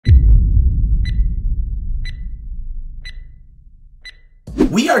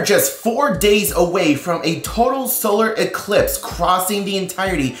We are just 4 days away from a total solar eclipse crossing the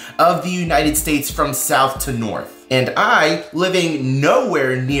entirety of the United States from south to north. And I, living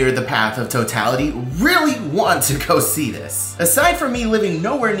nowhere near the path of totality, really want to go see this. Aside from me living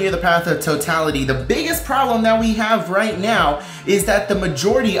nowhere near the path of totality, the biggest problem that we have right now is that the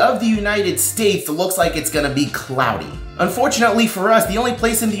majority of the United States looks like it's gonna be cloudy. Unfortunately for us, the only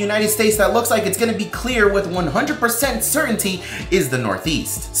place in the United States that looks like it's gonna be clear with 100% certainty is the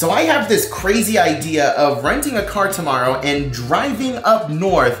Northeast. So I have this crazy idea of renting a car tomorrow and driving up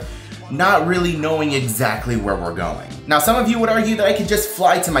north, not really knowing exactly where we're going. Now, some of you would argue that I could just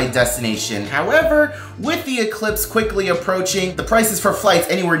fly to my destination. However, with the eclipse quickly approaching, the prices for flights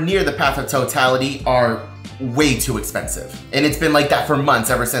anywhere near the path of totality are way too expensive. And it's been like that for months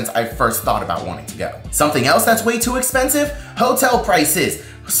ever since I first thought about wanting to go. Something else that's way too expensive? Hotel prices.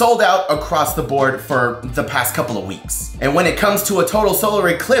 Sold out across the board for the past couple of weeks. And when it comes to a total solar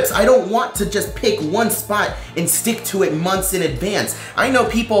eclipse, I don't want to just pick one spot and stick to it months in advance. I know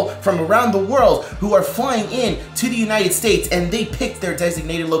people from around the world who are flying in to the United States and they picked their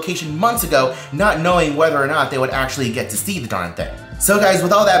designated location months ago, not knowing whether or not they would actually get to see the darn thing. So guys,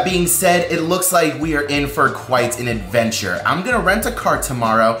 with all that being said, it looks like we are in for quite an adventure. I'm gonna rent a car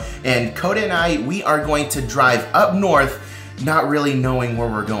tomorrow, and Coda and I, we are going to drive up north, not really knowing where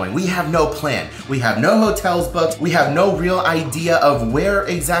we're going. We have no plan. We have no hotels booked. We have no real idea of where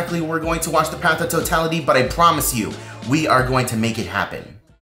exactly we're going to watch the path of totality, but I promise you, we are going to make it happen.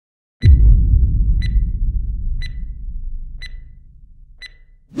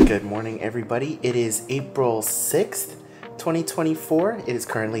 Good morning, everybody. It is April 6th, 2024. It is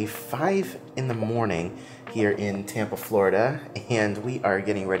currently 5 in the morning here in Tampa, Florida, and we are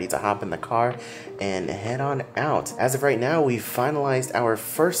getting ready to hop in the car and head on out. As of right now, we've finalized our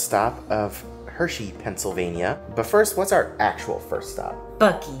first stop of Hershey, Pennsylvania. But first, what's our actual first stop?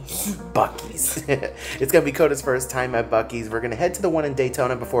 Buc-ee's. Buc-ee's. It's gonna be Coda's first time at Buc-ee's. We're gonna head to the one in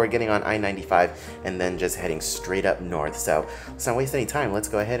Daytona before getting on I-95 and then just heading straight up north. So let's not waste any time. Let's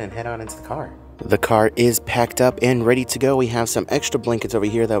go ahead and head on into the car. The car is packed up and ready to go. We have some extra blankets over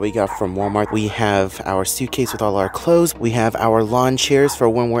here that we got from Walmart. We have our suitcase with all our clothes. We have our lawn chairs for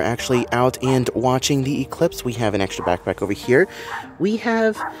when we're actually out and watching the eclipse. We have an extra backpack over here. We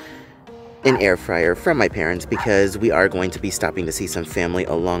have an air fryer from my parents because we are going to be stopping to see some family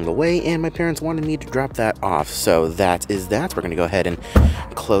along the way, and my parents wanted me to drop that off. So that is that. We're going to go ahead and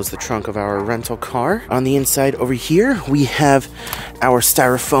close the trunk of our rental car. On the inside over here, we have our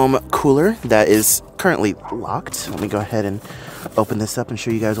styrofoam cooler that is currently locked. Let me go ahead and open this up and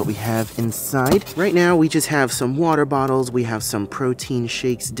show you guys what we have inside. Right now, we just have some water bottles. We have some protein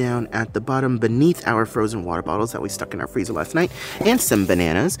shakes down at the bottom beneath our frozen water bottles that we stuck in our freezer last night, and some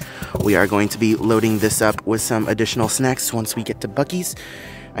bananas. We are going to be loading this up with some additional snacks once we get to Buc-ee's.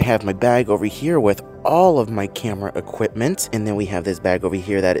 I have my bag over here with all of my camera equipment, and then we have this bag over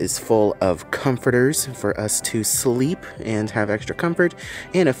here that is full of comforters for us to sleep and have extra comfort,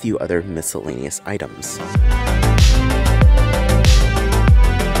 and a few other miscellaneous items.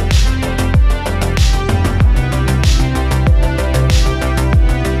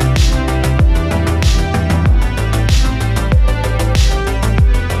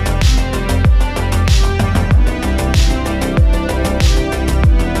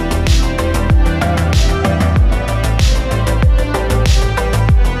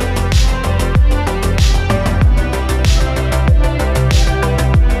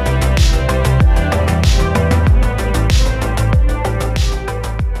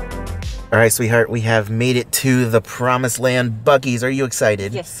 All right, sweetheart, we have made it to the promised land, Buc-ee's. Are you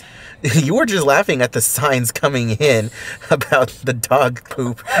excited? Yes. You were just laughing at the signs coming in about the dog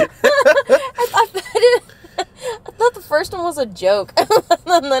poop. I thought the first one was a joke,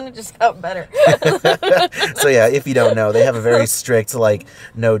 and then it just got better. So yeah, if you don't know, they have a very strict, like,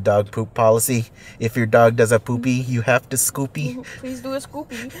 no dog poop policy. If your dog does a poopy, you have to scoopy. Please do a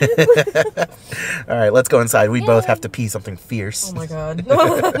scoopy. All right, let's go inside. We both have to pee something fierce. Oh my god.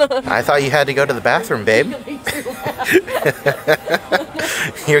 I thought you had to go to the bathroom, babe.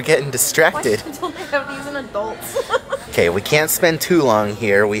 You're getting distracted. Why don't they have these in adults? Okay, we can't spend too long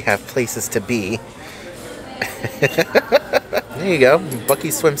here. We have places to be. There you go,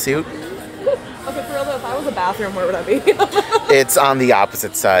 Buc-ee's swimsuit. Okay, for real though, if I was a bathroom, where would I be? It's on the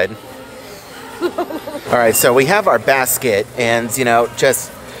opposite side. Alright, so we have our basket, and, you know,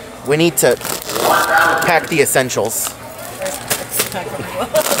 just, we need to pack the essentials.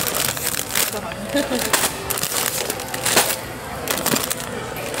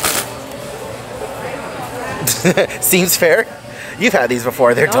 Seems fair. You've had these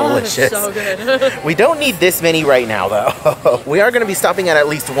before. They're delicious. So good. We don't need this many right now, though. We are going to be stopping at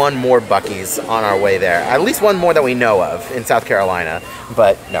least one more Buc-ee's on our way there. At least one more that we know of in South Carolina.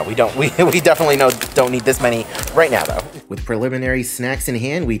 But no, we don't. We definitely don't need this many right now, though. With preliminary snacks in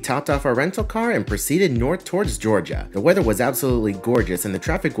hand, we topped off our rental car and proceeded north towards Georgia. The weather was absolutely gorgeous and the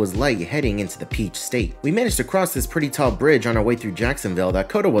traffic was light heading into the Peach State. We managed to cross this pretty tall bridge on our way through Jacksonville that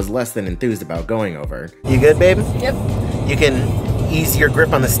Coda was less than enthused about going over. You good, babe? Yep. You can ease your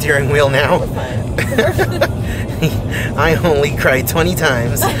grip on the steering wheel now. I only cried 20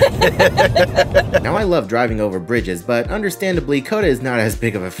 times. Now I love driving over bridges, but understandably Coda is not as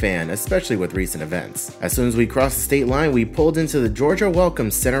big of a fan, especially with recent events. As soon as we crossed the state line, we pulled into the Georgia Welcome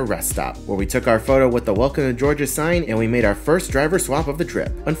Center rest stop, where we took our photo with the Welcome to Georgia sign and we made our first driver swap of the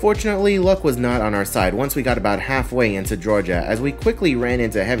trip. Unfortunately, luck was not on our side once we got about halfway into Georgia, as we quickly ran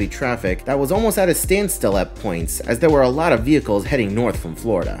into heavy traffic that was almost at a standstill at points, as there were a lot of vehicles heading north from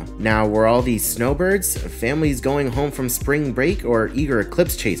Florida. Now, were all these snowbirds, families going home from spring break, or eager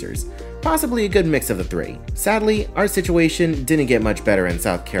Eclipse chasers? Possibly a good mix of the three. Sadly, our situation didn't get much better in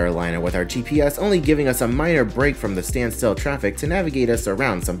South Carolina, with our GPS only giving us a minor break from the standstill traffic to navigate us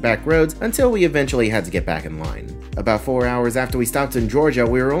around some back roads until we eventually had to get back in line. About 4 hours after we stopped in Georgia,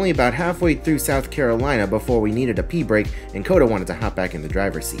 we were only about halfway through South Carolina before we needed a pee break and Coda wanted to hop back in the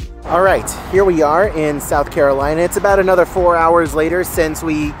driver's seat. Alright, here we are in South Carolina. It's about another 4 hours later since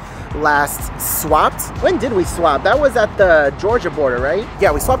we last swapped. When did we swap? That was at the Georgia border, right?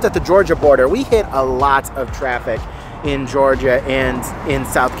 Yeah, we swapped at the Georgia border. We hit a lot of traffic in Georgia and in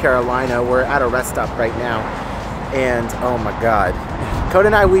South Carolina. We're at a rest stop right now, and oh my god. Coda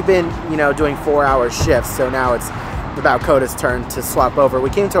and I, we've been, doing 4-hour shifts, so now it's about Coda's turn to swap over. We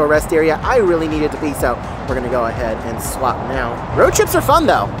came to a rest area. I really needed to pee, so we're gonna go ahead and swap now. Road trips are fun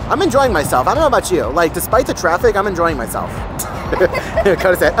though. I'm enjoying myself. I don't know about you. Like, despite the traffic, I'm enjoying myself.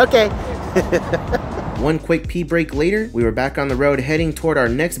 Coda said, okay. One quick pee break later, we were back on the road heading toward our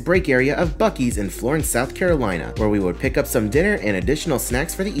next break area of Buc-ee's in Florence, South Carolina, where we would pick up some dinner and additional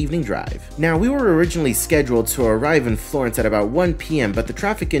snacks for the evening drive. Now, we were originally scheduled to arrive in Florence at about 1 p.m., but the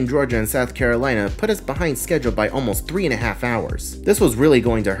traffic in Georgia and South Carolina put us behind schedule by almost 3.5 hours. This was really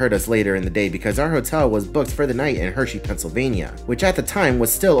going to hurt us later in the day because our hotel was booked for the night in Hershey, Pennsylvania, which at the time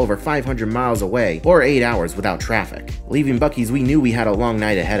was still over 500 miles away, or 8 hours without traffic. Leaving Buc-ee's, we knew we had a long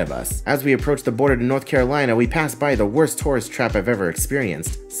night ahead of us. As we approached the border to North Carolina, we passed by the worst tourist trap I've ever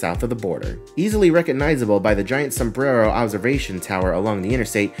experienced, south of the border. Easily recognizable by the giant sombrero observation tower along the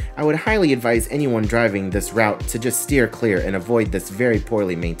interstate, I would highly advise anyone driving this route to just steer clear and avoid this very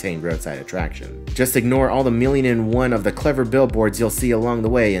poorly maintained roadside attraction. Just ignore all the 1,000,001 of the clever billboards you'll see along the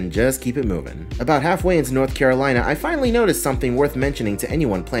way and just keep it moving. About halfway into North Carolina, I finally noticed something worth mentioning to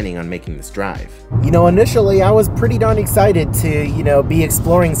anyone planning on making this drive. Initially I was pretty darn excited to, be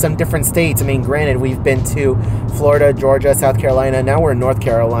exploring some different states. I mean, granted, we've been to Florida, Georgia, South Carolina, now we're in North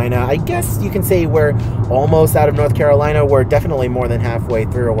Carolina. I guess you can say we're almost out of North Carolina. We're definitely more than halfway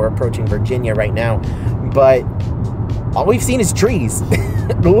through. We're approaching Virginia right now, but all we've seen is trees.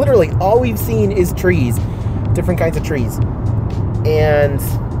 Literally, all we've seen is trees, different kinds of trees, and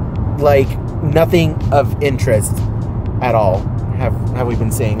like nothing of interest at all have we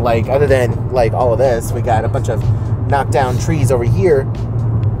been seeing, like, other than like all of this. We got a bunch of knocked down trees over here,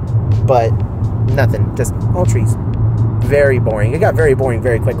 but nothing, just all trees. Very boring. It got very boring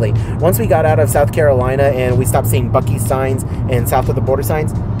very quickly. Once we got out of South Carolina and we stopped seeing Buc-ee's signs and south of the border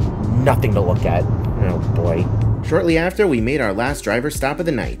signs, nothing to look at. Oh boy. Shortly after, we made our last driver stop of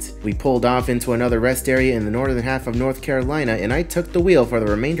the night. We pulled off into another rest area in the northern half of North Carolina, and I took the wheel for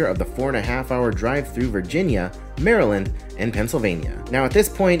the remainder of the 4.5-hour drive through Virginia, Maryland, and Pennsylvania. Now at this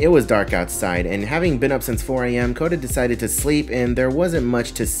point, it was dark outside, and having been up since 4 a.m., Coda decided to sleep, and there wasn't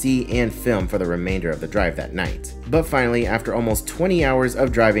much to see and film for the remainder of the drive that night. But finally, after almost 20 hours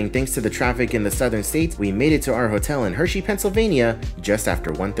of driving thanks to the traffic in the southern states, we made it to our hotel in Hershey, Pennsylvania just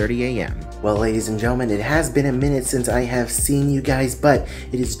after 1:30 a.m. Well, ladies and gentlemen, it has been a minute since I have seen you guys, but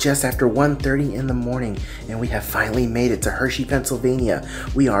it is just after 1:30 in the morning, and we have finally made it to Hershey, Pennsylvania.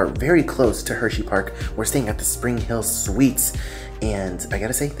 We are very close to Hershey Park. We're staying at the Spring Hill Suites, and I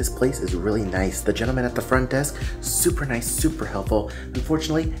gotta say, this place is really nice. The gentleman at the front desk, super nice, super helpful.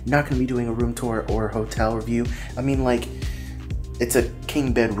 Unfortunately, not gonna be doing a room tour or hotel review. I mean, like, it's a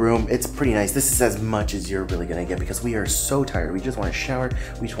king bed room. It's pretty nice. This is as much as you're really gonna get because we are so tired. We just want to shower.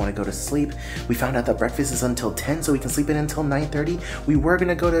 We just want to go to sleep. We found out that breakfast is until 10, so we can sleep in until 9:30. We were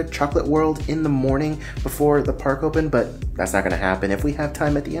gonna go to Chocolate World in the morning before the park opened, but that's not gonna happen. If we have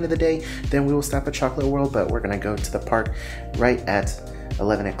time at the end of the day, then we will stop at Chocolate World, but we're gonna go to the park right at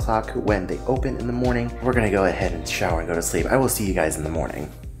 11 o'clock when they open in the morning. We're gonna go ahead and shower and go to sleep. I will see you guys in the morning.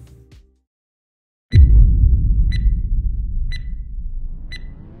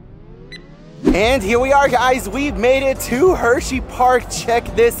 And here we are, guys. We've made it to Hershey Park. Check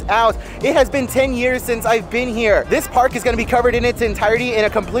this out. It has been 10 years since I've been here. This park is going to be covered in its entirety in a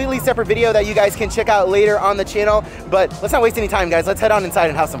completely separate video that you guys can check out later on the channel. But let's not waste any time, guys. Let's head on inside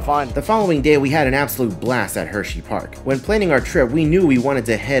and have some fun. The following day, we had an absolute blast at Hershey Park. When planning our trip, we knew we wanted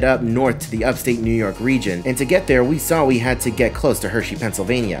to head up north to the upstate New York region. And to get there, we saw we had to get close to Hershey,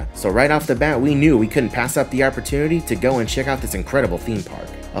 Pennsylvania. So right off the bat, we knew we couldn't pass up the opportunity to go and check out this incredible theme park.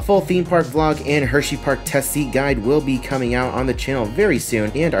 A full theme park vlog and Hershey Park test seat guide will be coming out on the channel very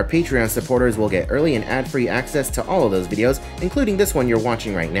soon, and our Patreon supporters will get early and ad-free access to all of those videos, including this one you're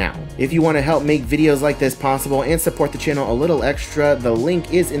watching right now. If you want to help make videos like this possible and support the channel a little extra, the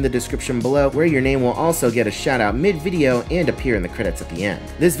link is in the description below, where your name will also get a shout out mid-video and appear in the credits at the end.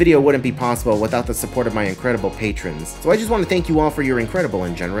 This video wouldn't be possible without the support of my incredible patrons, so I just want to thank you all for your incredible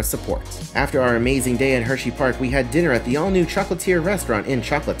and generous support. After our amazing day at Hershey Park, we had dinner at the all-new Chocolatier restaurant in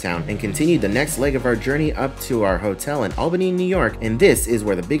Chocolatetown and continued the next leg of our journey up to our hotel in Albany, New York, and this is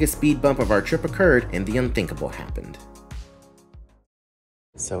where the biggest speed bump of our trip occurred and the unthinkable happened.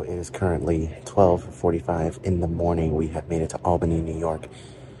 So it is currently 12:45 in the morning. We have made it to Albany, New York.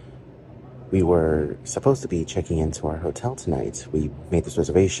 We were supposed to be checking into our hotel tonight. We made this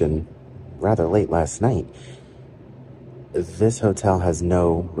reservation rather late last night. This hotel has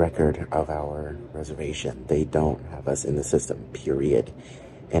no record of our reservation. They don't have us in the system, period.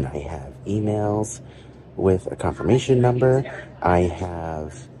 And I have emails with a confirmation number. I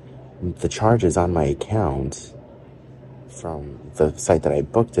have the charges on my account from the site that I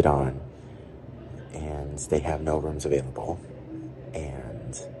booked it on, and they have no rooms available.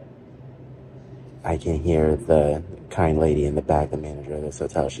 And I can hear the kind lady in the back, the manager of this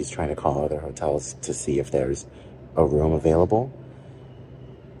hotel, she's trying to call other hotels to see if there's a room available.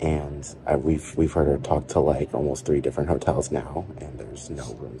 And we've heard her talk to like almost 3 different hotels now, and there's no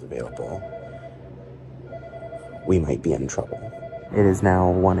rooms available. We might be in trouble. It is now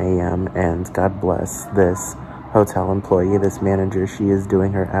 1 a.m. and God bless this hotel employee, this manager. She is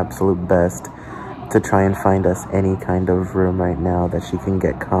doing her absolute best to try and find us any kind of room right now that she can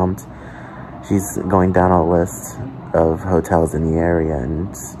get comped. She's going down a list of hotels in the area,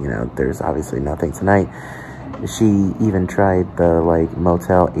 and you know, there's obviously nothing tonight. She even tried the like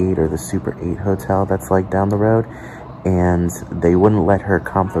Motel 8 or the Super 8 hotel that's like down the road, and they wouldn't let her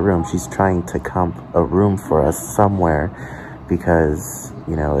comp the room. She's trying to comp a room for us somewhere because,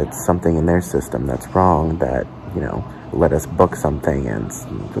 you know, it's something in their system that's wrong that, you know, let us book something and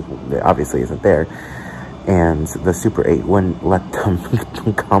it obviously isn't there. And the Super 8 wouldn't let them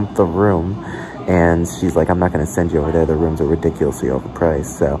comp the room. And she's like, I'm not going to send you over there. The rooms are ridiculously overpriced.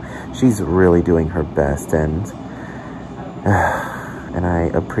 So she's really doing her best, and I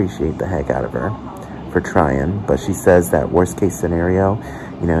appreciate the heck out of her for trying. But she says that worst case scenario,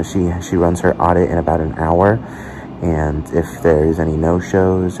 you know, she runs her audit in about an hour, and if there's any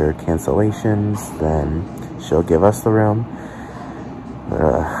no-shows or cancellations, then she'll give us the room.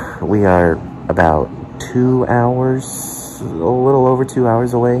 We are about 2 hours, a little over 2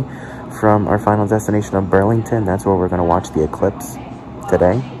 hours away from our final destination of Burlington. That's where we're going to watch the eclipse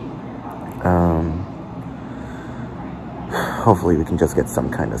today. Hopefully we can just get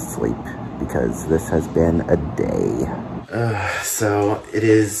some kind of sleep, because this has been a day. So it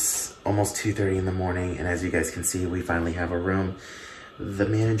is almost 2:30 in the morning, and as you guys can see, we finally have a room. The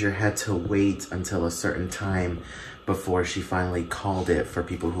manager had to wait until a certain time before she finally called it for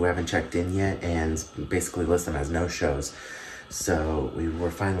people who haven't checked in yet, and basically list them as no-shows. So we were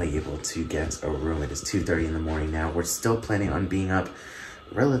finally able to get a room. It is 2:30 in the morning now. We're still planning on being up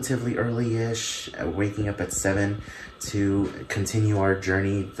relatively early-ish, waking up at 7 to continue our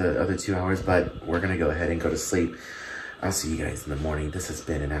journey the other 2 hours, but we're gonna go ahead and go to sleep. I'll see you guys in the morning. This has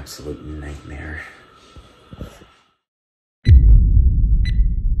been an absolute nightmare.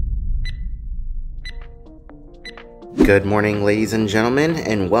 Good morning, ladies and gentlemen,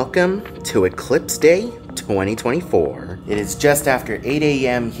 and welcome to Eclipse Day 2024. It is just after 8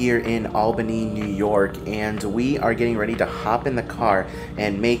 a.m. here in Albany, New York, and we are getting ready to hop in the car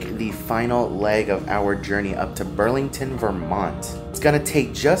and make the final leg of our journey up to Burlington, Vermont. It's gonna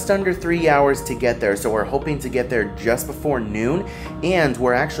take just under 3 hours to get there, so we're hoping to get there just before noon, and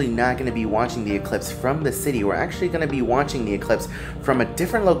we're actually not gonna be watching the eclipse from the city. We're actually gonna be watching the eclipse from a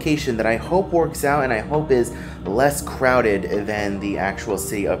different location that I hope works out and I hope is less crowded than the actual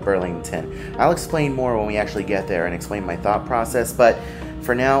city of Burlington. I'll explain more when we actually get there and explain my thought process, but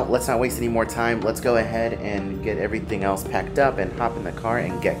For now, let's not waste any more time. Let's go ahead and get everything else packed up and hop in the car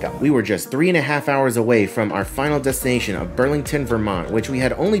and get going. We were just 3.5 hours away from our final destination of Burlington, Vermont, which we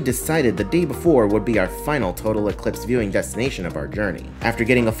had only decided the day before would be our final total eclipse viewing destination of our journey. After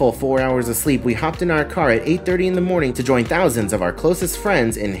getting a full 4 hours of sleep, we hopped in our car at 8:30 in the morning to join thousands of our closest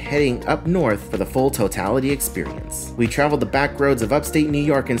friends in heading up north for the full totality experience. We traveled the back roads of upstate New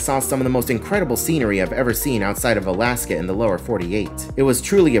York and saw some of the most incredible scenery I've ever seen outside of Alaska in the lower 48. It was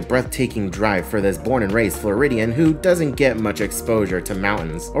truly a breathtaking drive for this born and raised Floridian who doesn't get much exposure to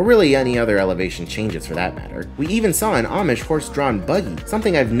mountains, or really any other elevation changes for that matter. We even saw an Amish horse-drawn buggy,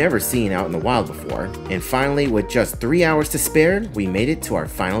 something I've never seen out in the wild before. And finally, with just 3 hours to spare, we made it to our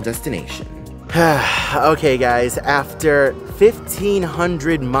final destination. Okay guys, after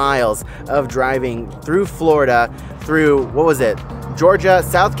 1,500 miles of driving through Florida, through, what was it? Georgia,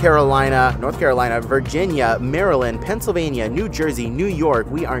 South Carolina, North Carolina, Virginia, Maryland, Pennsylvania, New Jersey, New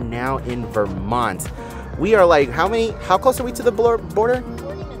York, we are now in Vermont. We are like, how close are we to the border? 40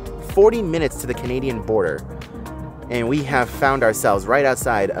 minutes. 40 minutes to the Canadian border. And we have found ourselves right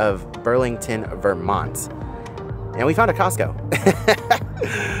outside of Burlington, Vermont. And we found a Costco.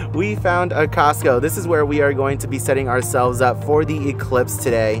 We found a Costco. This is where we are going to be setting ourselves up for the eclipse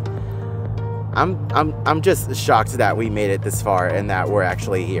today. I'm just shocked that we made it this far and that we're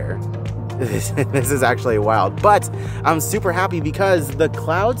actually here. This is actually wild, but I'm super happy because the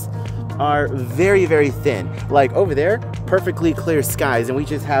clouds are very, very thin. Like over there, perfectly clear skies, and we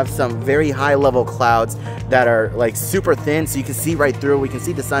just have some very high level clouds that are like super thin, so you can see right through. We can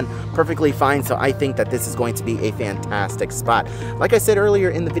see the sun perfectly fine, so I think that this is going to be a fantastic spot. Like I said earlier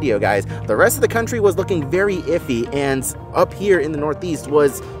in the video, guys, the rest of the country was looking very iffy, and up here in the Northeast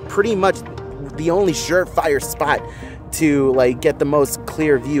was pretty much the only surefire spot to like get the most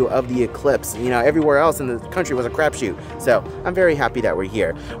clear view of the eclipse. You know, everywhere else in the country was a crapshoot. So I'm very happy that we're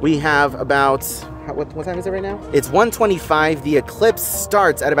here. We have about, what time is it right now? It's 1:25. The eclipse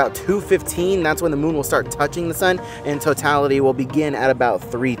starts at about 2:15. That's when the moon will start touching the sun, and totality will begin at about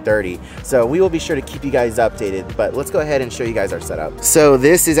 3:30. So we will be sure to keep you guys updated, but let's go ahead and show you guys our setup. So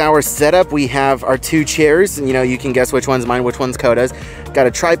this is our setup. We have our 2 chairs. You know, you can guess which one's mine, which one's Coda's. Got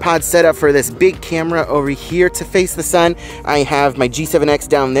a tripod set up for this big camera over here to face the sun. I have my G7X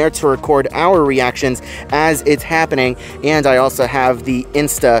down there to record our reactions as it's happening, and I also have the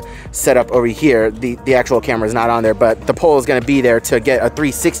Insta set up over here. The actual camera is not on there, but the pole is going to be there to get a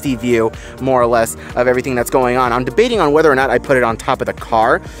 360 view, more or less, of everything that's going on. I'm debating on whether or not I put it on top of the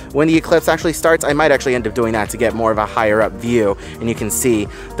car when the eclipse actually starts. I might actually end up doing that to get more of a higher up view, and you can see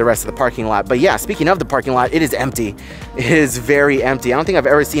the rest of the parking lot. But yeah, speaking of the parking lot, it is empty. It is very empty. I don't think I've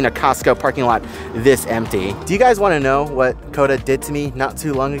ever seen a Costco parking lot this empty. Do you guys want to know what Coda did to me not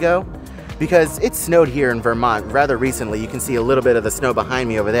too long ago? Because it snowed here in Vermont rather recently. You can see a little bit of the snow behind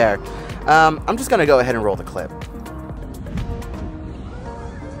me over there. I'm just gonna go ahead and roll the clip.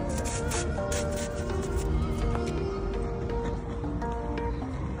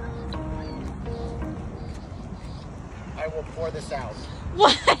 I will pour this out.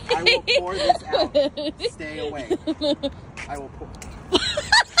 What? I will pour this out. Stay away. I will pour.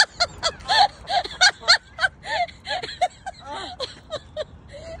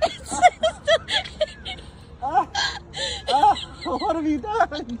 What have you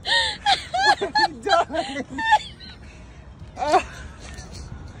done? What have you done?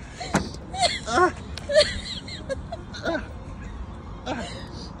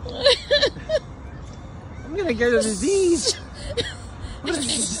 I'm gonna get a disease. What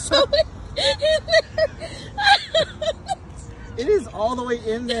is this? It is all the way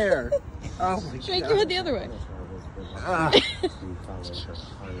in there. Oh my god. Shake your head the other way.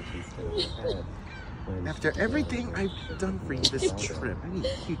 After everything I've done for you this trip, I need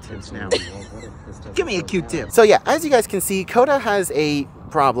Q-tips now. Give me a Q-tip. So yeah, as you guys can see, Coda has a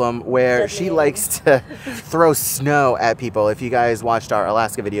problem where she likes to throw snow at people. If you guys watched our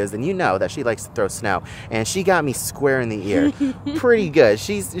Alaska videos, then you know that she likes to throw snow. And she got me square in the ear. Pretty good.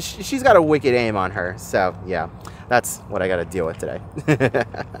 She's got a wicked aim on her. So yeah. That's what I gotta deal with today.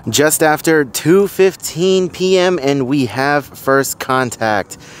 Just after 2:15 p.m. and we have first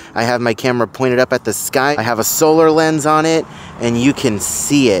contact. I have my camera pointed up at the sky. I have a solar lens on it and you can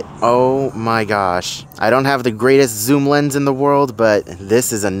see it. Oh my gosh. I don't have the greatest zoom lens in the world, but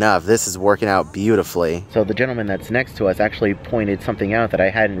this is enough. This is working out beautifully. So the gentleman that's next to us actually pointed something out that I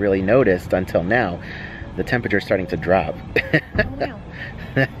hadn't really noticed until now. The temperature's starting to drop. Oh, wow.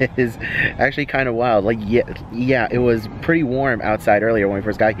 That is actually kind of wild. Like, yeah, it was pretty warm outside earlier when we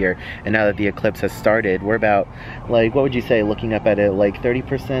first got here, and now that the eclipse has started, we're about, like, what would you say, looking up at it, like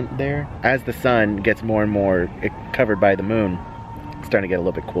 30% there? As the sun gets more and more covered by the moon, starting to get a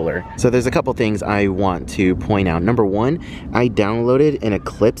little bit cooler. So there's a couple things I want to point out. Number one, I downloaded an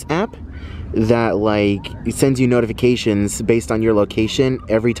Eclipse app that like sends you notifications based on your location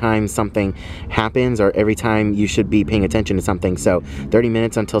every time something happens or every time you should be paying attention to something. So 30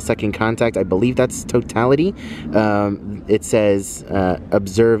 minutes until second contact, I believe that's totality. It says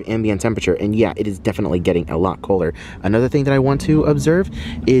observe ambient temperature, and yeah, it is definitely getting a lot colder. Another thing that I want to observe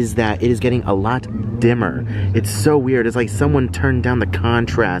is that it is getting a lot dimmer. It's so weird. It's like someone turned down the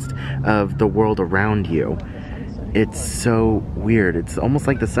contrast of the world around you. It's so weird. It's almost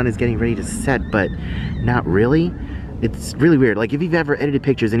like the sun is getting ready to set, but not really. It's really weird. Like if you've ever edited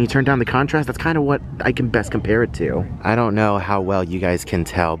pictures and you turn down the contrast, that's kind of what I can best compare it to. I don't know how well you guys can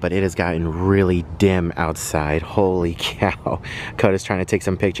tell, but it has gotten really dim outside. Holy cow. Coda's trying to take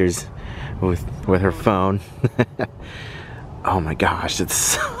some pictures with her phone. Oh my gosh, it's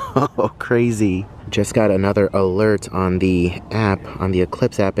so crazy. Just got another alert on the app, on the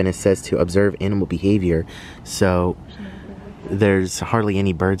Eclipse app, and it says to observe animal behavior. So there's hardly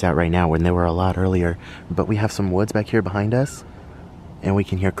any birds out right now when there were a lot earlier. But we have some woods back here behind us, and we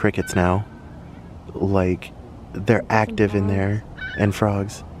can hear crickets now. Like, they're active in there. And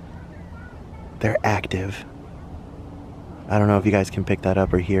frogs. They're active. I don't know if you guys can pick that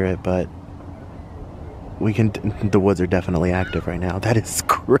up or hear it, but we can. The woods are definitely active right now. That is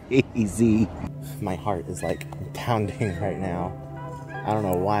crazy. My heart is like pounding right now. I don't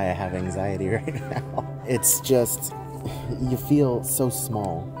know why I have anxiety right now. It's just, you feel so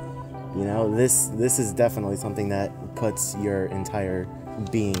small. You know, this is definitely something that puts your entire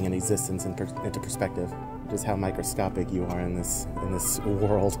being and existence into perspective. Just how microscopic you are in this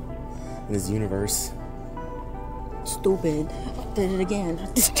world, in this universe. Stupid. Did it again.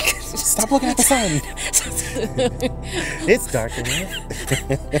 Stop looking at the sun. It's dark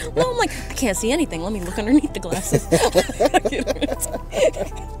enough. Well, I'm like, I can't see anything. Let me look underneath the glasses.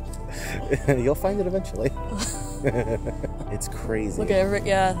 You'll find it eventually. It's crazy. Look at it.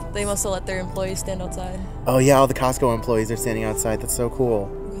 Yeah, they must have let their employees stand outside. Oh yeah, all the Costco employees are standing outside. That's so cool.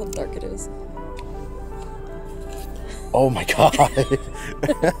 Look how dark it is. Oh my god.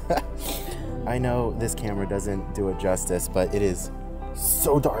 I know this camera doesn't do it justice, but it is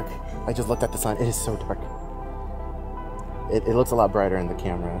so dark. I just looked at the sun. It is so dark. It looks a lot brighter in the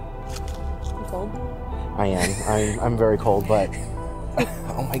camera. You cold? I am. I'm very cold, but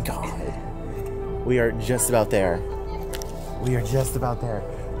oh my god. We are just about there. We are just about there.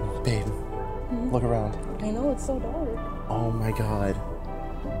 Babe, look around. I know, it's so dark. Oh my god.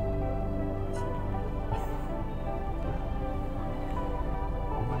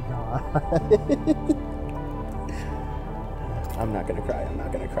 Oh my god. I'm not gonna cry. I'm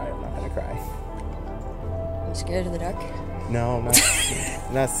not gonna cry. I'm not gonna cry. Are you scared of the dark? No, I'm not,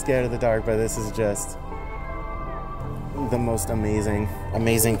 I'm not scared of the dark, but this is just the most amazing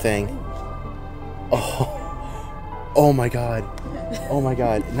thing. Oh my god. Oh my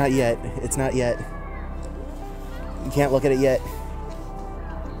god. Not yet. It's not yet. You can't look at it yet.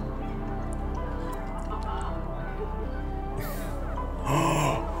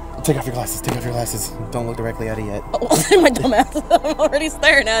 Take off your glasses. Take off your glasses. Don't look directly at it yet. Oh, my dumb ass. I'm already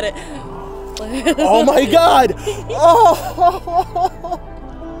staring at it. Oh my god! Oh!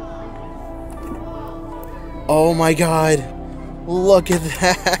 Oh my god. Look at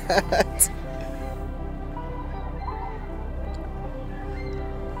that.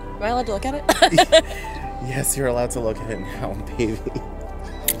 Am I allowed to look at it? Yes, you're allowed to look at it now, baby.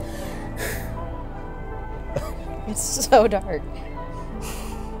 It's so dark.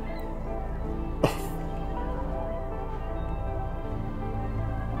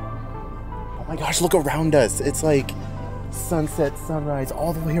 Oh my gosh, look around us. It's like sunset, sunrise,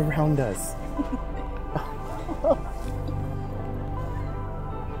 all the way around us.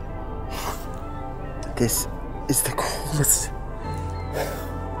 This is the coolest.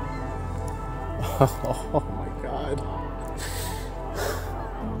 Oh my god.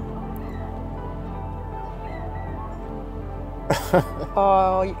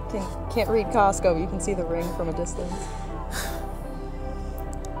 Oh, you can't read Costco, but you can see the ring from a distance.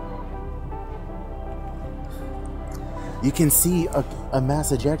 You can see a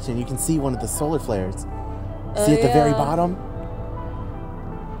mass ejection. You can see one of the solar flares. See at the very bottom?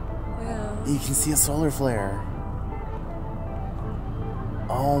 Yeah. You can see a solar flare.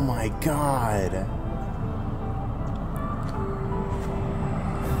 Oh my god.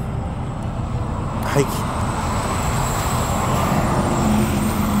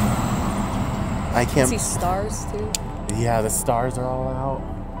 I can't see stars too. Yeah, the stars are all out.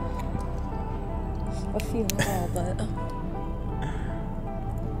 A few all, but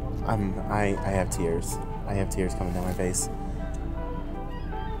I have tears. I have tears coming down my face.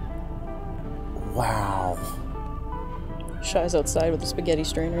 Wow. Shy's outside with a spaghetti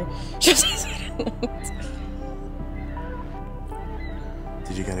strainer. Did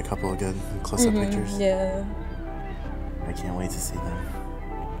you get a couple of good close-up pictures? Yeah. I can't wait to see them.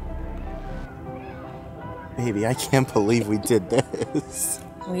 Baby, I can't believe we did this.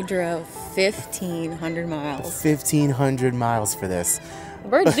 We drove 1,500 miles. 1,500 miles for this.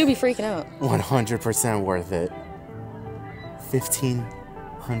 Birds do be freaking out. 100% worth it.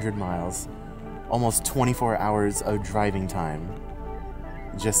 1,500 miles. Almost 24 hours of driving time.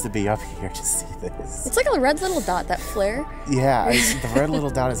 Just to be up here to see this. It's like a red little dot, that flare. Yeah, the red little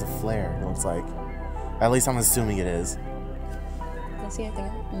dot is a flare, it looks like. At least I'm assuming it is. Can I see anything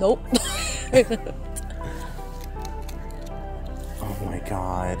else? Nope. Oh my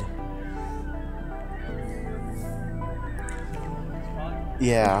god.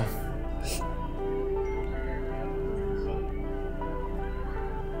 Yeah.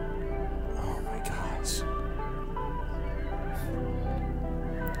 Oh my gosh.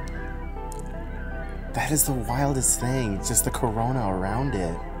 That is the wildest thing, just the corona around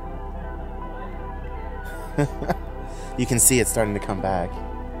it. You can see it's starting to come back.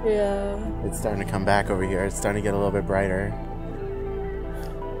 Yeah. It's starting to come back over here. It's starting to get a little bit brighter.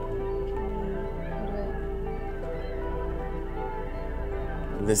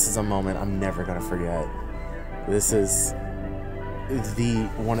 This is a moment I'm never gonna forget. This is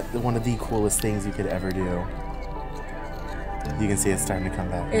one of the coolest things you could ever do. You can see it's starting to come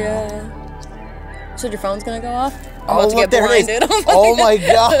back. Yeah. Now. So your phone's gonna go off? I'm Oh, about to look, get there it blinded. is. Oh my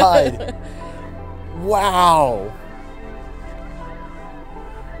god. Wow.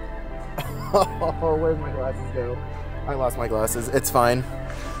 Oh, where'd my glasses go? I lost my glasses. It's fine.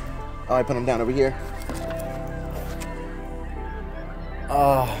 Oh, I put them down over here.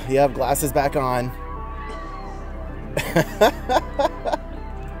 Oh, yep, glasses back on.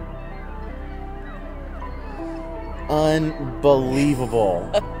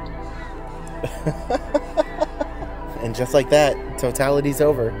 Unbelievable. And just like that, totality's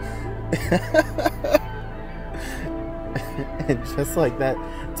over. And just like that,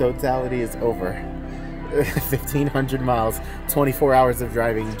 totality is over. 1,500 miles, 24 hours of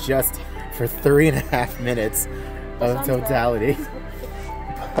driving just for 3.5 minutes of totality.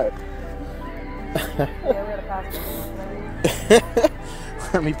 But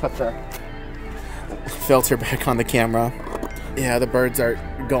let me put the filter back on the camera. Yeah, the birds are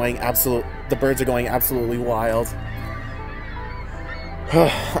going absolutely wild.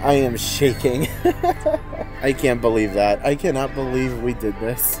 I am shaking. I can't believe that. I cannot believe we did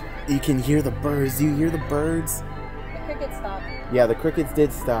this. You can hear the birds. Do you hear the birds? The crickets stopped. Yeah, the crickets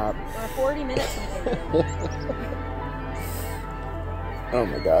did stop. For 40 minutes. Oh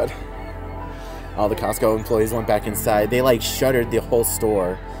my god. All the Costco employees went back inside. They like shuttered the whole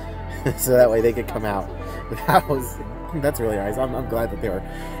store so that way they could come out. That's really nice. I'm glad that they were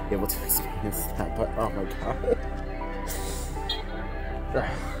able to experience that, but oh my god.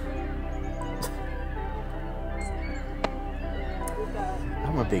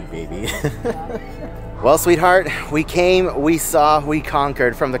 I'm a big baby. Well, sweetheart, we came, we saw, we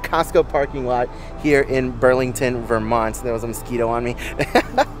conquered from the Costco parking lot here in Burlington, Vermont. There was a mosquito on me.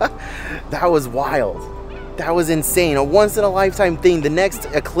 That was wild. That was insane. A once-in-a-lifetime thing. The next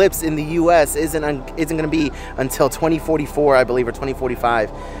eclipse in the U.S. isn't going to be until 2044, I believe, or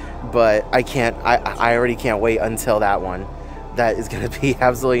 2045. But I already can't wait until that one. That is going to be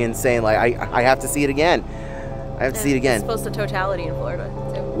absolutely insane. Like, I have to see it again. I have to see it again. It's supposed to totality in Florida,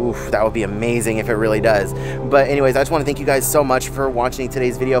 too. Oof, that would be amazing if it really does. But anyways, I just want to thank you guys so much for watching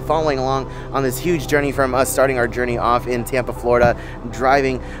today's video, following along on this huge journey from us starting our journey off in Tampa, Florida,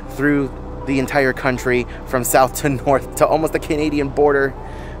 driving through the entire country from south to north to almost the Canadian border.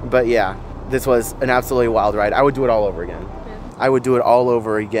 But yeah, this was an absolutely wild ride. I would do it all over again. I would do it all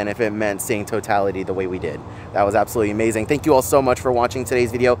over again if it meant seeing totality the way we did. That was absolutely amazing. Thank you all so much for watching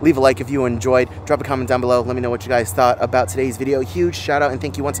today's video. Leave a like if you enjoyed. Drop a comment down below. Let me know what you guys thought about today's video. Huge shout out and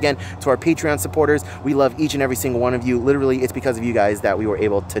thank you once again to our Patreon supporters. We love each and every single one of you. Literally, it's because of you guys that we were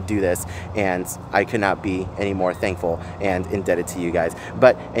able to do this, and I could not be any more thankful and indebted to you guys.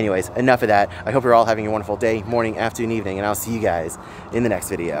 But anyways, enough of that. I hope you're all having a wonderful day, morning, afternoon, evening, and I'll see you guys in the next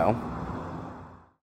video.